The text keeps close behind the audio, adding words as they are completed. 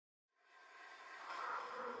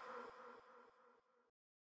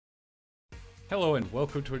Hello and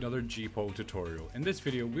welcome to another GPORTAL tutorial. In this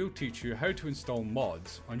video we'll teach you how to install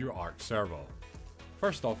mods on your ARK server.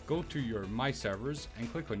 First off, go to your My Servers and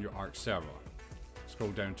click on your ARK server.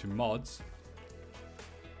 Scroll down to mods,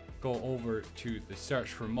 go over to the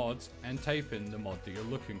search for mods and type in the mod that you're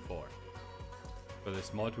looking for. For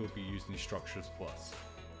this mod we'll be using Structures Plus.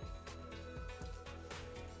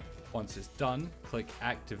 Once it's done, click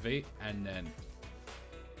activate and then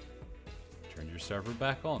turn your server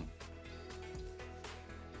back on.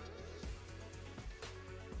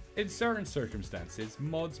 In certain circumstances,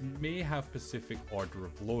 mods may have specific order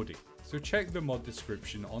of loading, so check the mod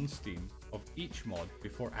description on Steam of each mod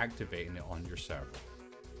before activating it on your server.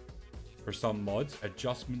 For some mods,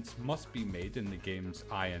 adjustments must be made in the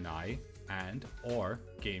Gameusersettings.ini and or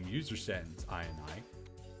Gameusersettings.ini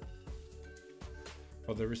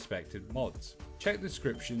for the respective mods. Check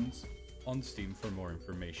descriptions on Steam for more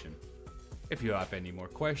information. If you have any more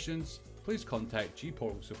questions, please contact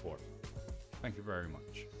GPORTAL support. Thank you very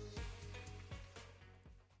much.